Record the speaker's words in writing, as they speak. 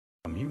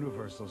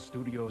Universal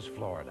Studios,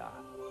 Florida.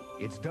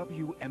 It's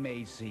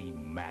WMAC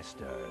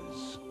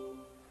Masters.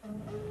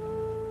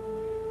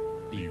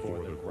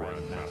 Before the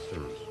Grand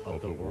Masters of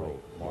the World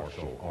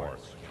Martial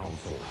Arts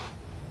Council,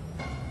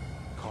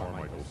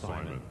 Carmichael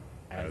Simon,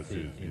 as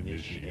his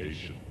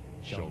initiation,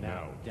 shall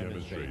now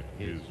demonstrate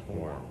his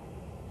form,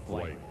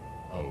 Flight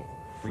of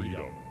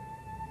Freedom.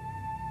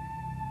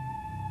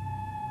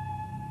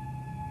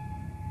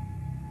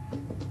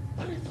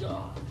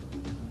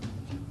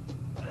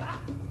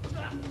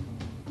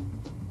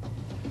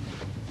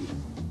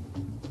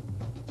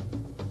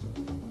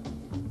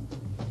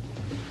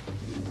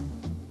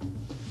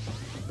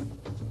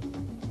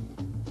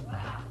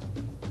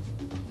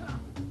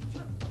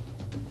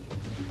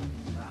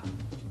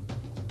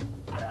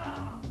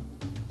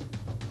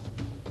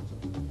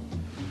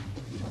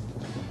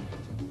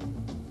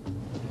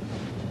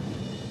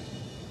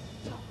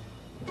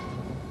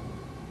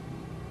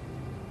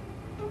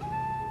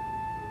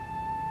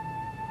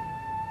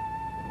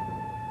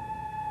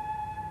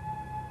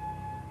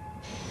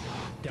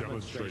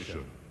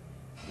 Demonstration.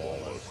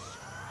 Lawless.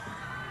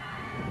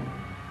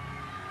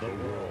 The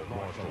World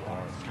Martial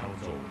Arts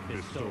Council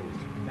bestows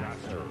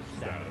master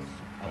status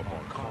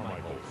upon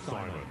Carmichael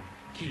Simon,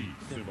 key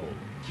symbol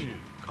Kid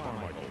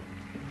Carmichael.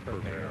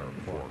 Prepare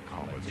for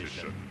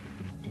competition.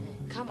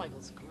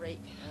 Carmichael's great.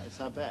 It's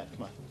not bad.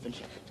 Come on,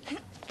 finish it.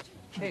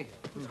 Hey,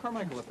 who's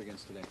Carmichael up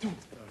against today?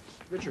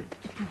 Richard.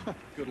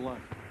 Good luck.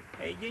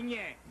 Hey, Yin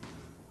Yang.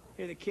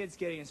 Hear the kid's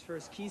getting his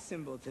first key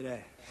symbol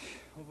today.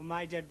 Over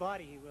my dead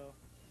body, he will.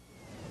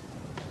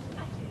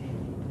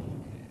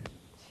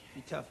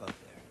 Be tough out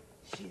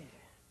there. Shit.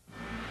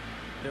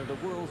 They're the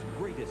world's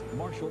greatest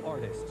martial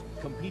artists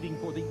competing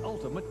for the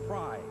ultimate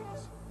prize.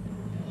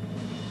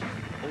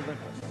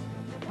 Olympus,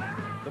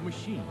 the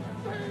Machine,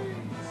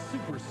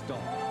 Superstar,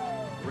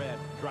 Red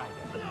Dragon,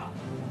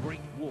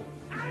 Great Wolf,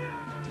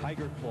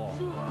 Tiger Claw,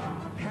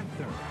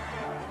 Panther,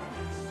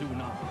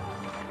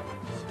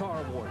 Tsunami,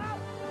 Star Wars,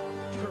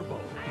 Turbo.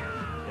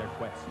 Their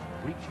quest,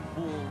 reach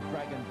full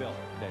dragon belt,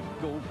 then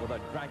go for the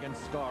Dragon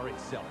Star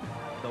itself.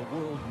 The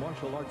World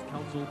Martial Arts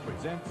Council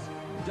presents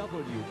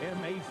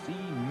WMAC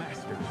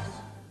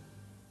Masters.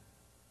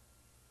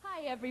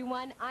 Hi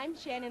everyone, I'm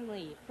Shannon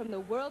Lee from the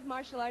World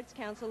Martial Arts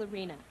Council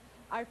Arena.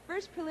 Our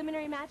first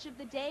preliminary match of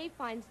the day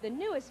finds the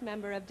newest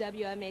member of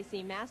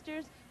WMAC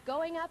Masters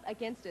going up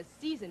against a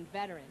seasoned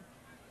veteran.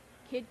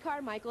 Kid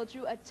Carmichael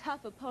drew a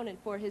tough opponent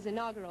for his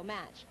inaugural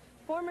match.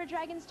 Former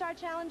Dragon Star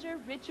challenger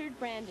Richard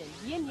Brandon,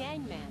 Yin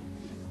Yang Man.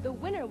 The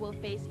winner will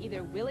face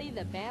either Willie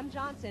the Bam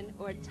Johnson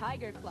or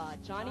Tiger Claw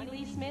Johnny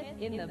Lee Smith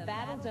in the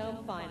Battle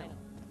Dome final.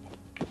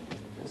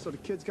 So the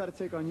kid's got to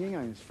take on Yin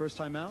Yang his first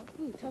time out?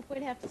 Ooh, tough way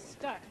to have to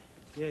start.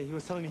 Yeah, he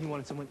was telling me he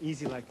wanted someone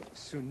easy like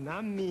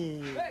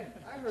Tsunami. Hey,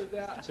 I heard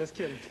that. Just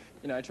kidding.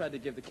 You know, I tried to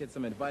give the kid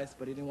some advice,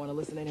 but he didn't want to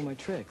listen to any of my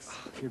tricks.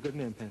 You're a good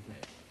man, Panther.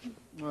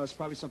 Well, it's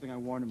probably something I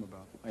warned him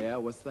about. Oh, yeah?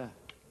 What's that?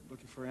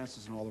 Looking for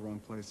answers in all the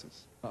wrong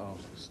places. Uh-oh,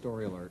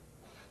 story alert.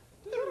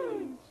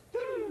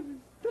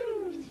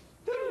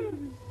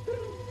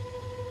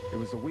 It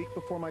was a week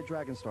before my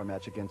Dragon Star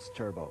match against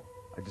Turbo.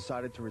 I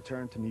decided to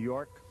return to New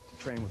York to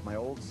train with my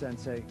old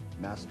sensei,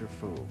 Master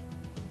Fu.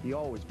 He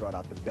always brought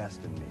out the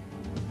best in me.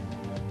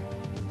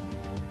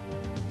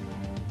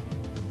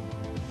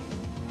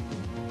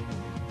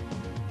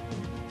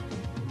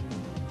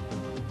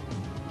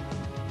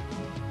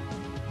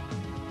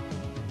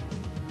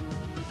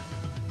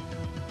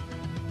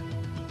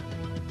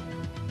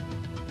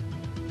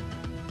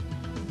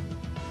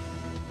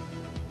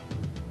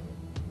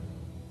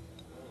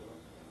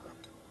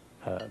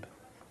 Herb,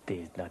 there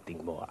is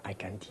nothing more I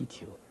can teach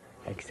you,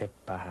 except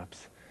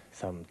perhaps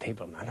some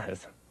table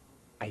manners.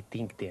 I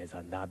think there's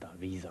another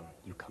reason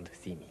you come to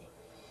see me.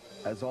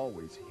 As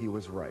always, he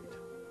was right.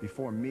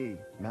 Before me,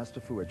 Master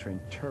Fu had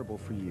trained Turbo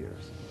for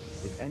years.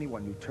 If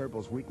anyone knew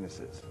Turbo's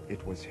weaknesses,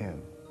 it was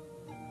him.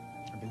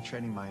 I've been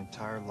training my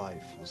entire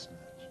life for this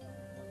match.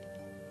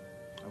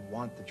 I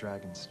want the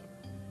Dragon Star.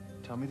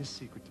 Tell me the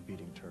secret to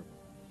beating Turbo.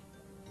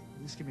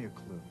 At least give me a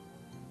clue.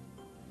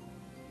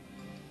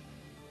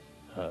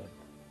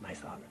 My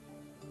son,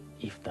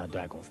 if the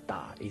Dragon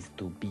Star is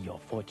to be your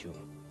fortune,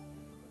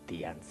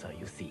 the answer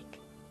you seek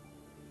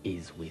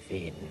is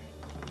within.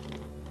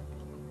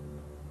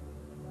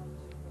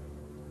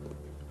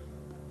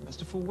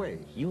 Master Fu,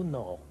 wait. You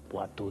know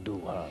what to do,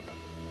 Herb.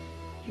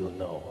 You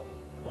know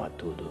what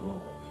to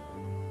do.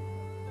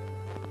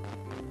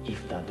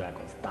 If the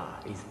Dragon Star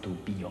is to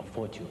be your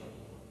fortune,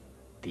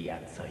 the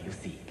answer you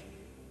seek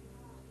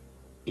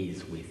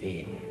is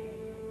within.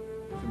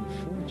 From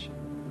fortune?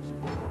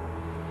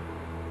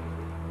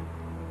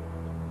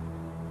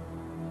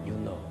 You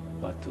know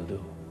what to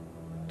do.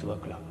 2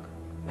 o'clock,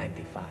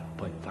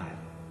 95.5.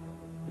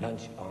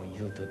 Lunch on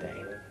you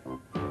today.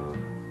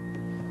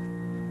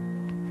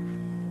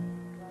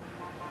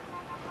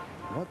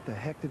 What the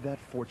heck did that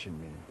fortune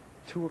mean?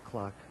 2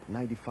 o'clock,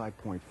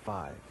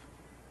 95.5.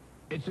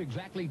 It's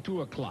exactly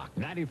 2 o'clock.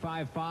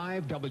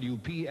 95.5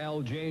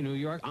 WPLJ New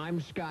York.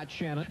 I'm Scott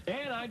Shannon.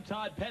 And I'm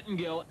Todd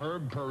Pettengill.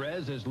 Herb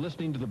Perez is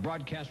listening to the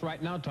broadcast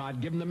right now.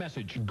 Todd, give him the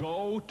message.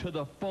 Go to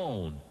the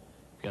phone.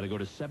 Got to go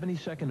to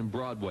 72nd and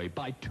Broadway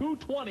by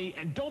 2:20,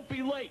 and don't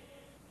be late.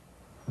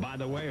 By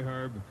the way,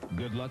 Herb,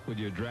 good luck with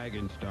your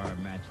Dragon Star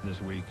match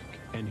this week.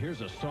 And here's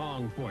a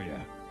song for you.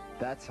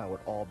 That's how it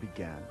all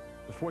began.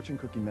 The fortune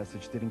cookie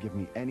message didn't give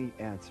me any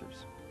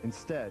answers.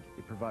 Instead,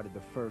 it provided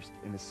the first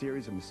in a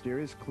series of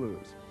mysterious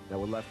clues that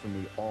were left for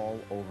me all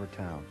over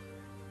town.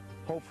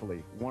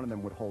 Hopefully, one of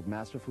them would hold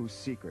Master Fu's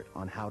secret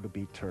on how to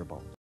beat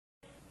Turbo.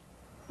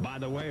 By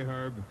the way,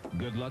 Herb,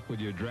 good luck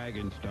with your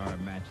Dragon Star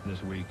match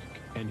this week.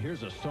 And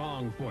here's a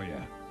song for you.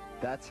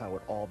 That's how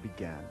it all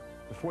began.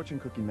 The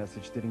fortune cookie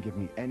message didn't give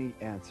me any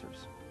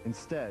answers.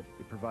 Instead,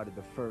 it provided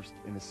the first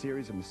in a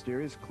series of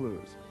mysterious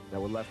clues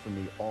that were left for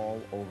me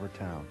all over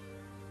town.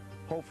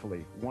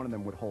 Hopefully, one of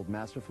them would hold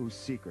Master Fu's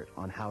secret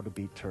on how to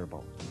beat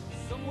Turbo.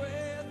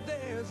 Somewhere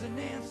there's an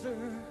answer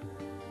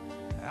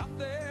out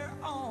there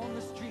on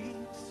the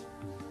streets.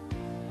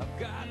 I've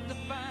got to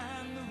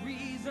find the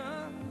reason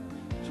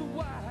to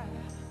why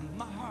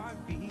my heart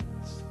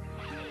beats.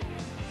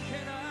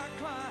 Can I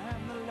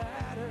climb the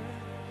ladder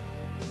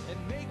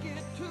and make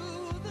it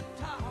to the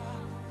top?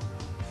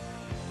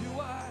 Do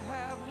I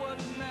have what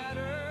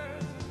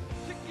matters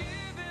to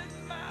give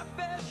it my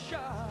best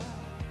shot?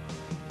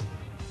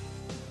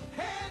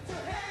 Hand to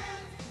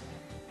hand,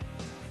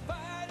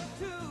 fight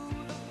to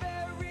the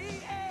very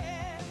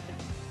end.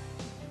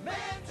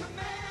 Man to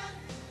man,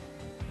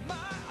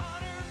 my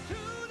honor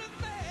to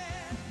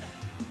defend.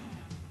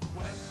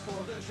 Quest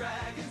for the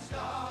Dragon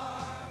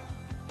Star.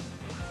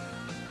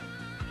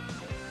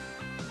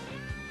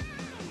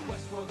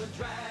 Quest for the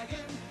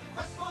dragon,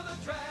 quest for the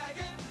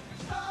Dragon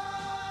Star.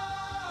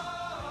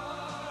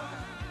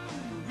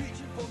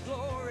 Reaching for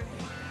glory,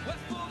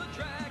 quest for the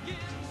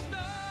Dragon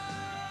Star.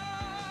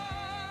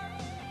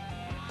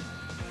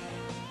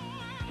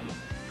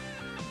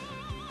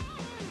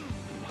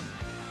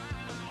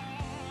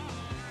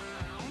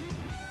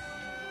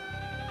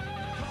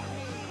 Taught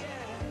me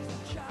as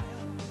a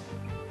child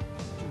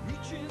to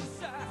reach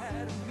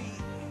inside of me,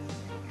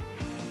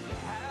 to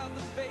have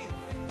the faith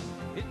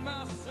in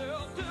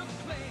myself to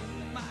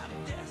claim my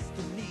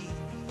destiny.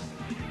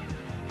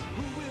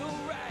 Who will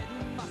write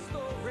my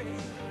story?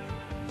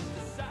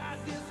 Decide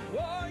this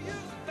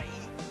warrior's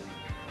fate.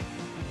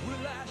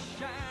 Will I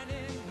shine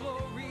in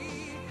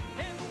glory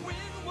and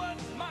win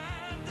what's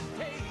mine to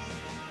take?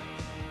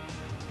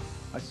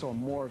 I saw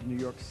more of New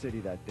York City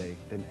that day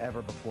than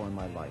ever before in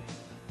my life.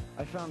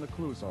 I found the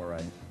clues all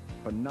right,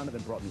 but none of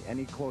them brought me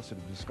any closer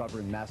to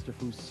discovering Master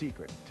Fu's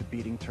secret to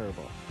beating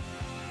Turbo.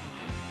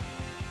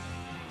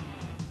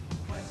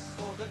 Quest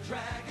for the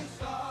Dragon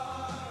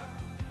Star.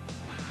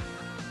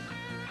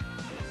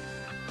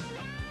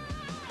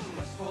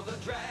 Quest for the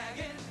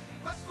dragon,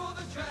 quest for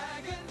the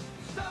Dragon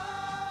Star.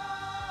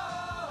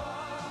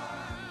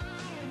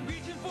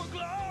 Reaching for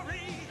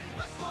glory,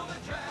 quest for the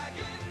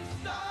Dragon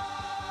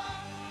Star.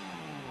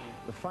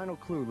 The final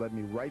clue led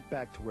me right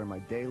back to where my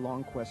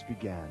day-long quest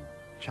began,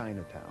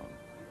 Chinatown.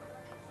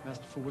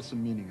 Master Fu, what's the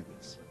meaning of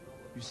this?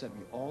 You sent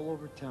me all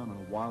over town on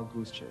a wild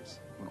goose chase,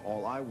 when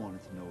all I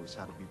wanted to know was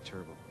how to beat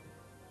Turbo.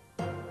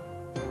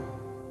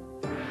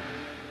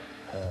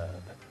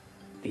 Herb,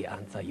 the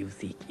answer you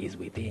seek is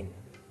within,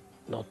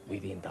 not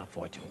within the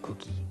fortune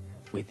cookie,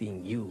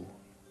 within you.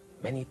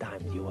 Many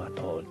times you are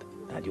told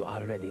that you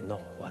already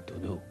know what to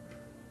do,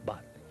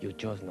 but you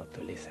chose not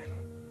to listen.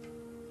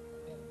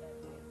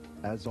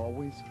 As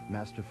always,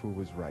 Master Fu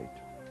was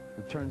right.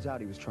 It turns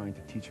out he was trying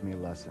to teach me a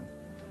lesson.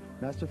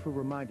 Master Fu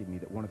reminded me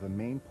that one of the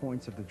main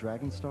points of the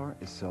Dragon Star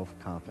is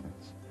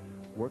self-confidence.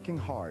 Working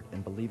hard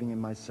and believing in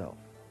myself.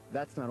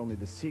 That's not only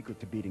the secret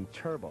to beating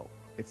Turbo,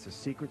 it's the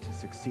secret to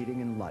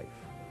succeeding in life.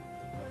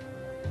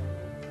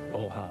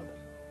 Oh, Herb,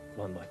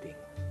 one more thing.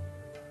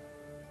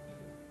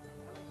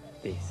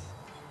 This,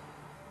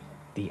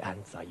 the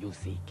answer you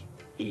seek,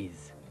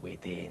 is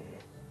within.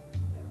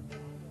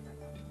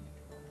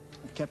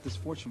 I've kept this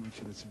fortune ring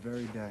for this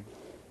very day.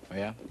 Oh,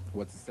 yeah?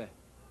 What's it say?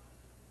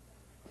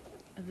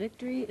 A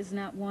victory is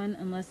not won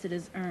unless it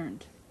is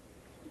earned.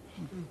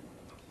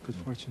 Good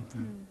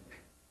fortune.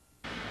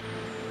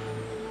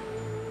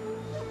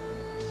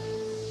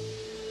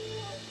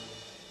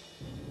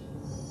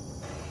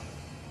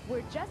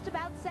 We're just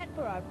about set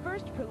for our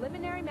first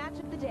preliminary match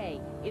of the day.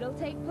 It'll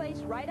take place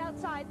right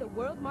outside the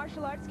World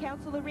Martial Arts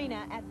Council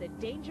Arena at the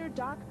Danger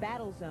Dock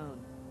Battle Zone.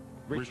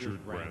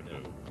 Richard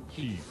Brandon,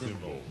 key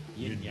symbol,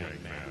 Yin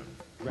Yang Man,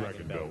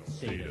 Dragon Belt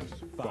status,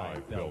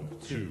 5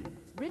 Belt 2.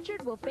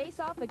 Richard will face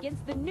off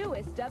against the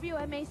newest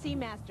WMAC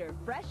master,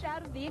 fresh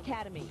out of the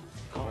academy.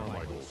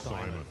 Carmichael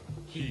Simon,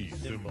 key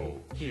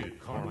symbol, Kid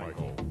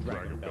Carmichael,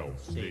 Dragon Belt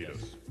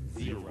status,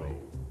 0.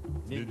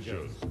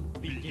 Ninjas,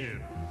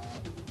 begin.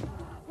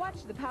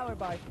 Watch the power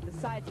bars at the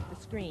sides of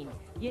the screen.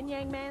 Yin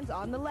Yang Man's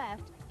on the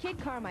left, Kid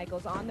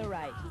Carmichael's on the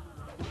right.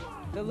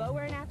 The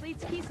lower an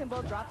athlete's key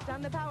symbol drops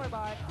down the power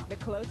bar, the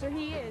closer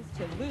he is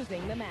to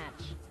losing the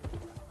match.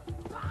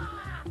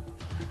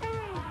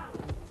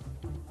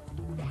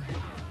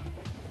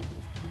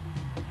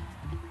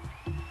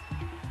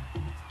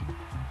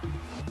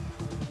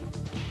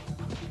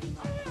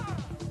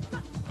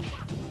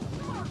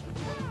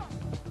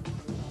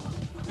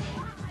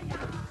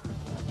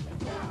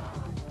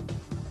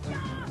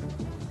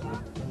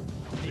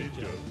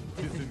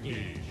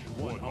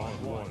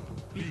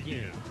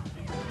 begin.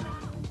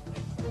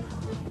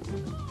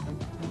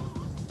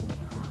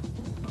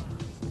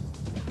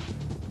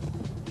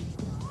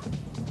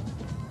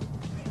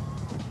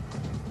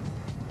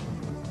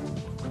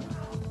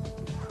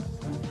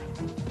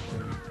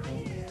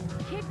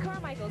 Kid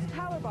Carmichael's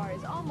power bar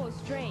is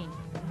almost drained.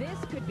 This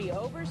could be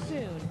over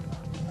soon.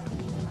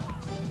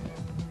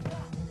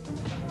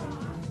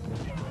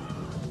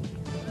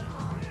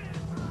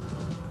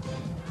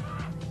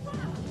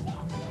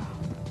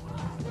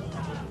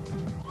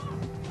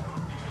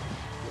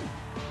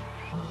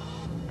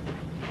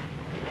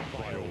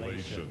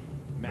 Violation.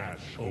 Match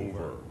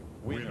over.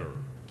 Winner.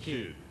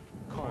 Kid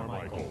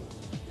Carmichael.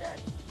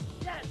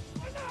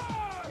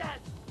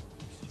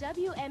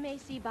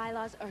 WMAC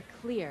bylaws are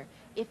clear.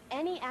 If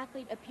any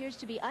athlete appears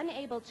to be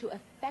unable to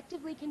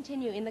effectively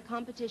continue in the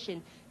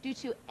competition due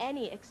to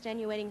any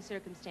extenuating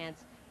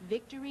circumstance,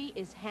 victory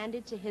is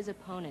handed to his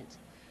opponent.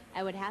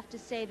 I would have to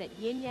say that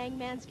Yin Yang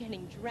Man's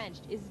getting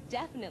drenched is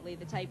definitely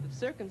the type of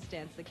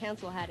circumstance the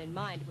council had in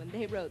mind when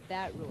they wrote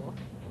that rule.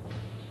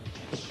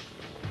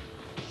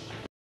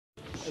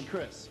 Hey,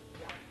 Chris,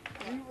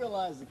 do you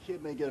realize the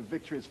kid may get a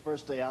victory his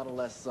first day out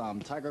unless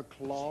Tiger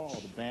Claw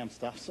or the BAM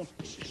stops him?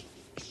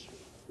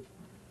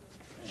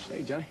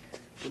 Hey, Johnny.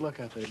 Good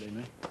luck out there today,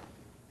 man.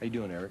 How you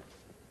doing, Eric?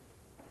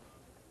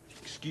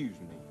 Excuse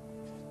me.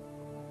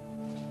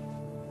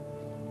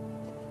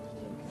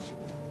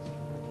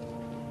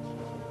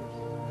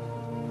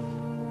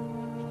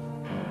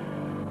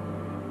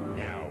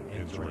 Now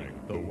entering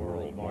the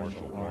World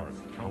Martial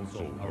Arts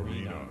Council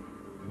Arena,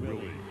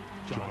 Willie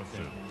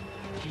Johnson,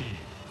 key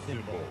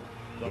symbol,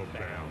 the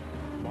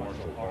BAM,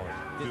 martial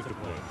arts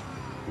discipline,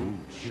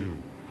 Wushu.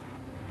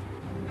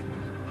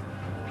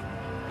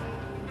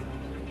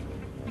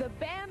 The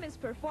BAM is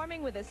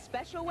performing with a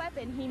special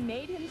weapon he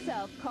made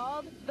himself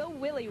called the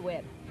Willie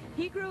Whip.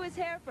 He grew his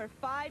hair for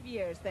 5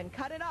 years, then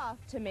cut it off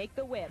to make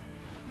the whip.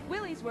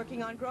 Willie's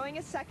working on growing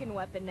a second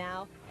weapon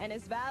now, and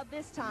has vowed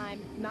this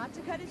time not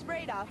to cut his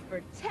braid off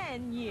for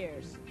 10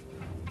 years.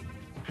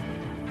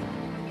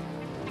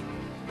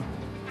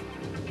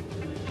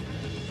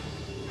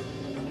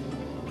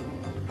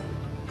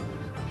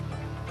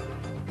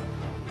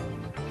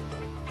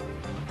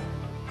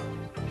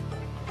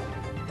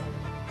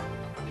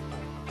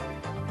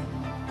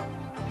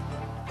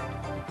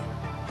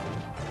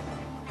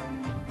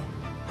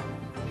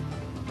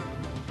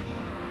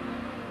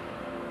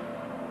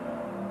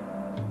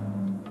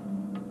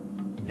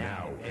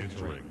 Now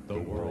entering the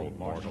World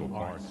Martial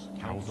Arts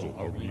Council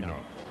Arena,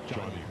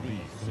 Johnny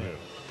Lee Smith,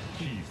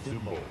 key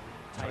symbol,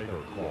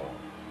 Tiger Claw,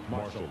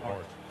 martial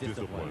arts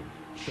discipline,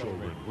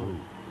 Shorin Ryu.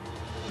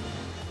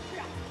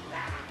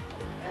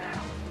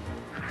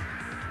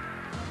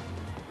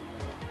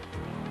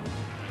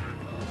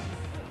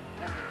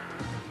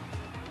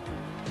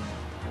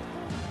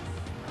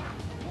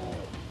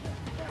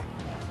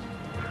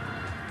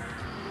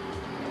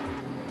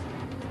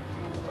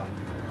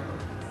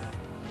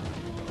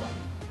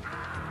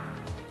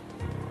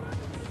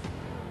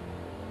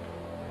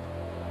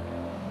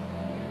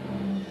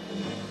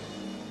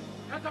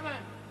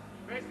 Gentlemen,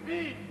 raise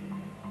speed.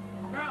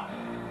 Now.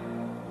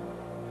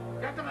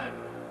 Gentlemen,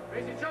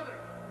 raise each other.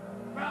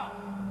 Now.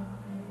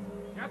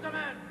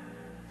 Gentlemen,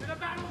 to the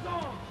battle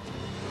zone.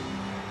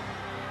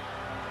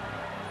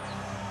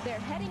 They're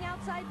heading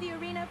outside the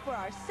arena for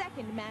our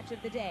second match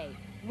of the day.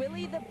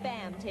 Willie the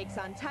BAM takes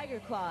on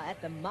Tiger Claw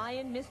at the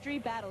Mayan Mystery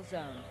Battle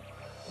Zone.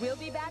 We'll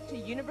be back to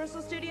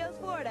Universal Studios,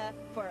 Florida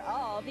for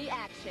all the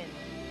action.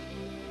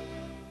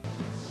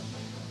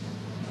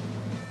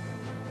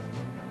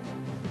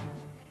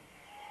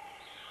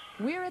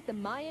 We're at the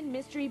Mayan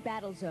Mystery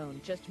Battle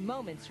Zone, just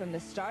moments from the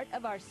start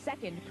of our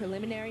second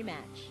preliminary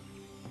match.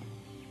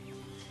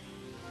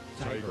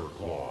 Tiger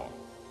Claw,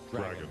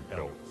 Dragon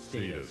Belt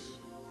status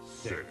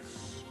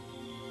 6.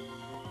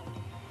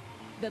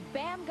 The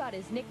BAM got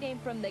his nickname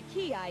from the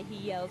ki he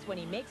yells when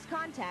he makes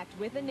contact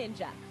with a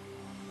ninja.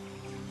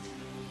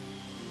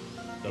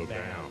 The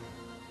BAM,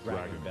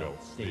 Dragon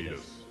Belt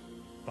status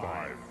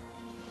 5.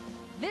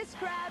 This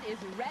crowd is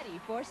ready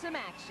for some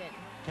action.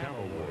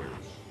 Camel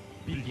Warriors,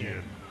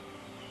 begin.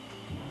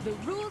 The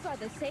rules are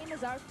the same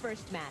as our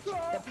first match.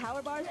 The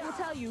power bars will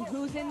tell you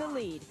who's in the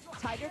lead.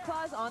 Tiger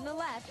Claw's on the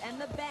left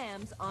and the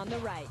BAM's on the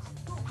right.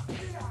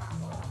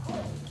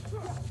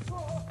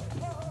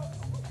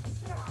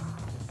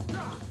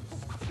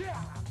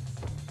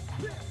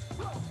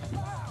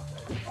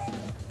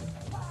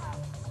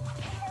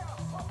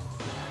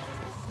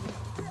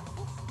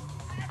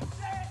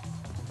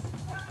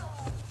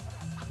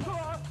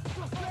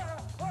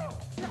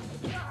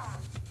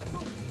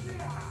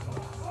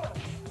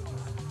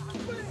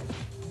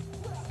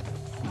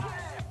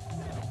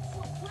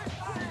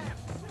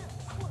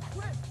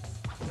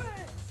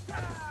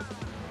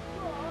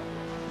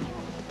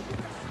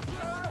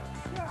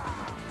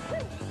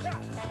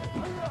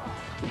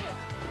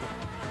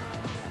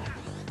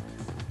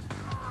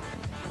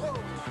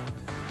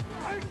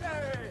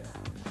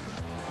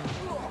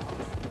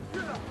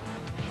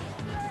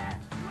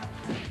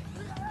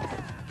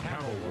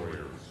 Camel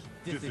Warriors,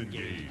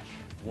 disengage.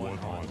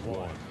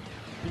 One-on-one.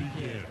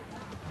 Begin.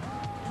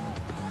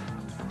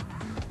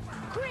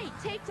 Great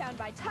takedown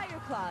by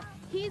Tiger Claw.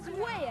 He's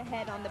way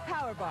ahead on the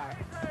power bar.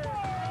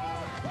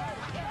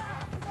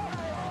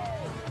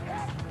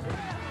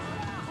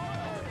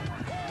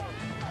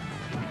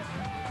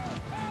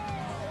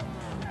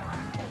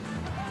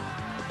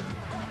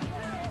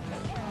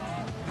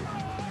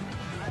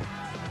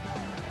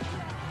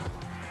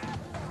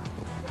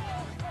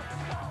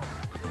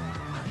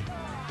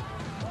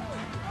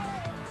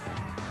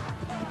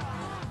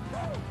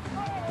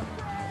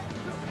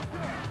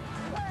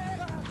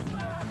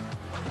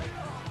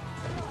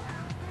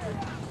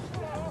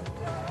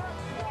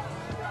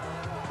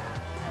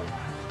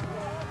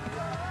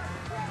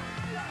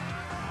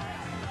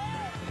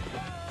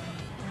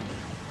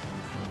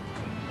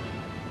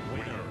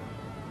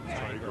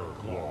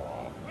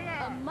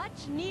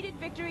 Much-needed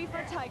victory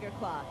for Tiger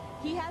Claw.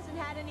 He hasn't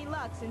had any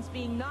luck since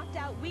being knocked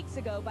out weeks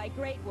ago by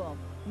Great Wolf.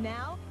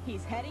 Now,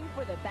 he's heading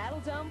for the Battle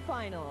Dome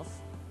Finals.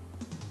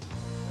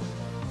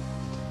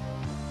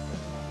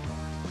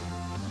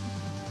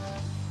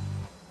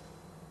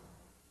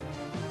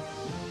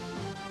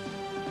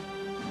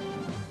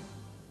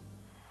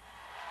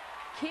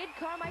 Kid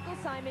Carmichael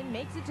Simon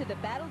makes it to the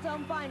Battle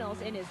Dome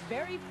Finals in his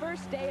very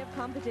first day of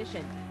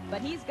competition.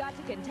 But he's got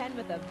to contend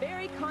with a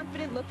very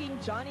confident-looking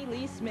Johnny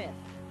Lee Smith.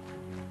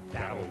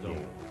 Battle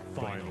Dome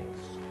Finals.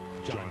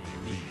 Johnny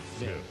Lee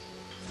Smith,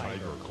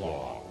 Tiger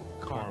Claw,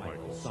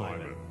 Carmichael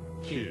Simon,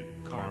 Kid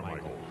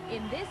Carmichael.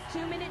 In this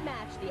 2-minute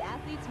match, the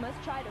athletes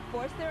must try to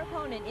force their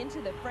opponent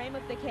into the frame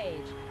of the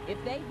cage.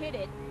 If they hit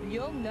it,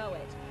 you'll know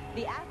it.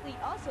 The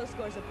athlete also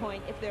scores a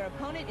point if their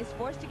opponent is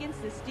forced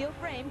against the steel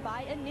frame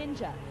by a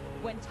ninja.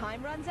 When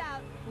time runs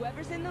out,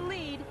 whoever's in the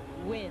lead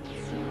wins.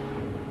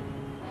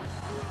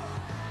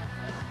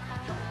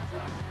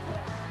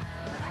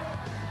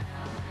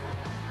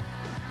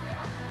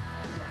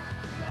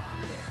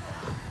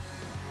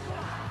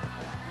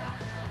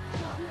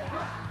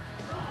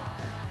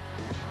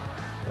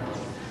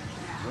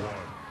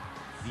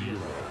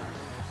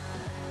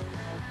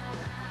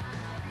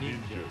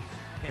 Ninjas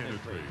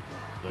penetrate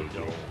the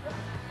dome.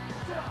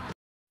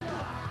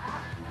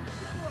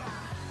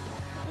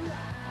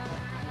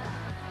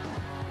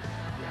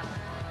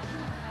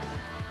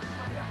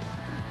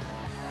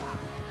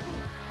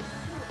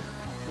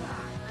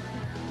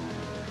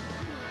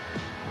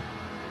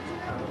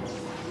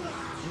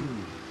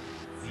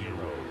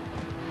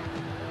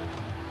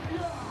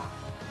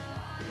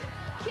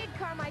 Kid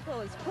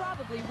Carmichael is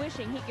probably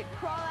wishing he could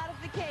crawl out of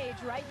the cage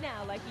right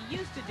now like he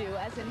used to do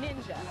as a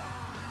ninja.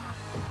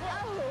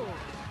 Oh!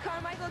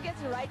 Carmichael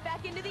gets right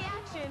back into the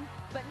action,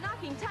 but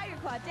knocking Tiger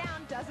Claw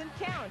down doesn't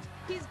count.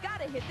 He's got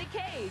to hit the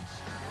cage.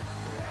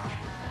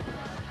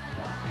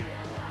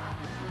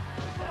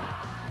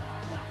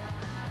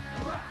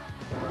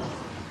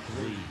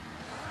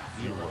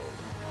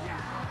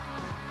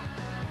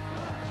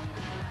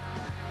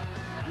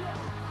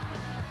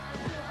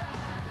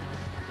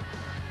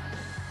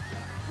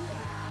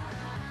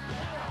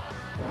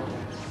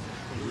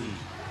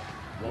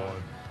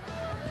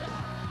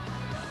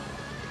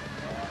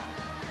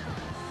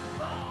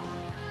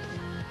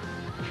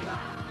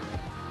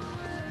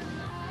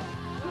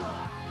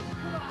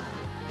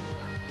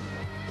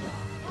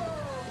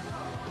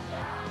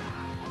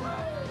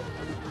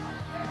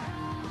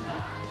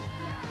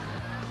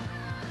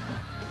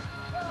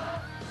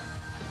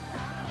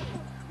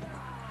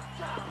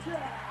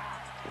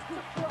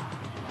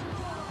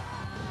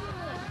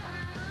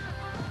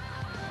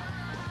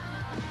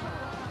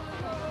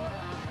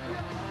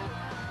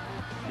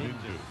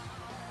 Ninjas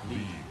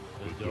leave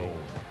the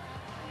dome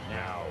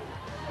now.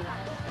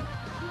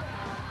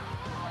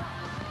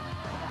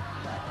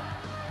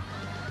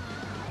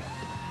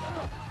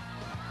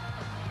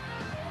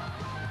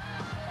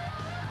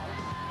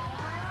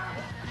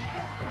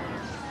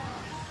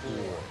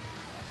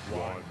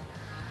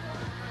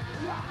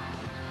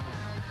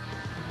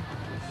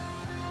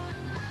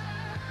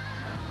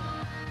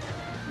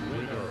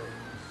 Winner,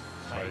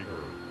 Tiger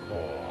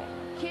Claw.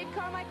 Kid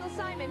Carmichael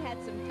Simon had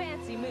some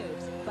fancy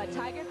moves, but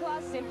Tiger Claw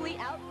simply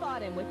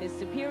outfought him with his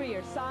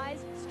superior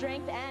size,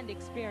 strength, and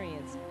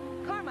experience.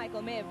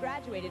 Carmichael may have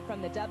graduated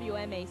from the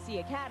WMAC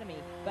Academy,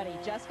 but he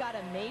just got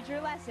a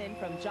major lesson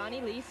from Johnny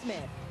Lee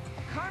Smith.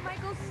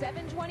 Carmichael's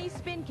 720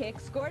 spin kick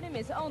scored him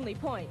his only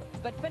point,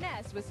 but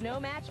finesse was no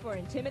match for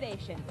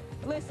intimidation.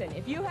 Listen,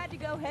 if you had to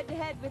go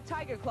head-to-head with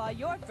Tiger Claw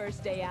your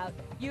first day out,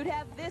 you'd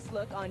have this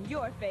look on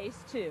your face,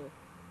 too.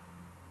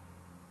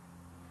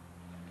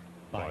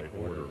 By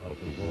order of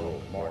the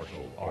World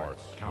Martial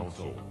Arts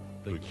Council,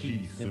 the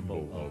key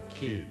symbol of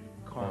Kid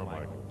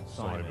Carmichael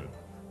Simon,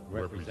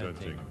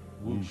 representing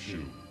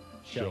Wushu,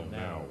 shall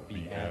now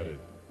be added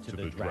to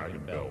the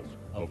dragon belt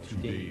of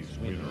today's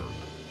winner,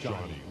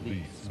 Johnny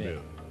Lee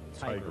Smith,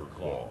 Tiger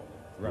Claw,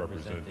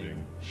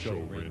 representing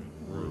Shorin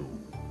Ryu.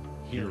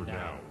 Hear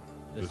now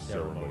the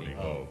ceremony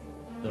of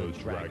the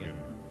Dragon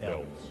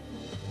Belt.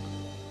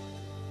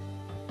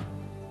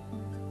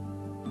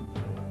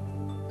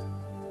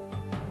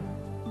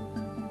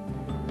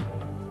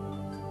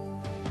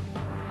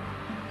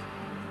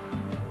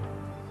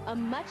 A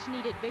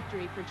much-needed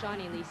victory for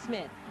Johnny Lee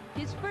Smith.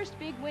 His first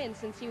big win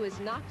since he was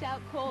knocked out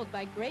cold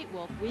by Great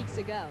Wolf weeks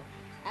ago.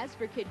 As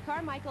for Kid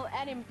Carmichael,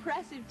 an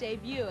impressive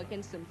debut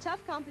against some tough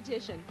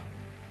competition.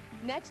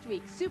 Next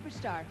week,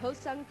 Superstar Ho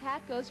Sung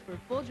Pak goes for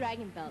full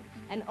Dragon Belt,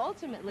 and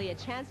ultimately a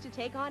chance to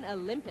take on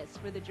Olympus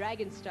for the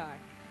Dragon Star.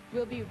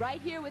 We'll be right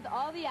here with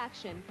all the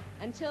action.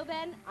 Until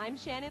then, I'm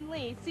Shannon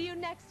Lee. See you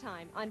next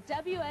time on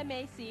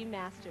WMAC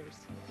Masters.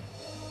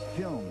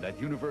 Filmed at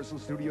Universal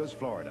Studios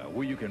Florida,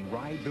 where you can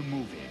ride the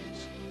movie.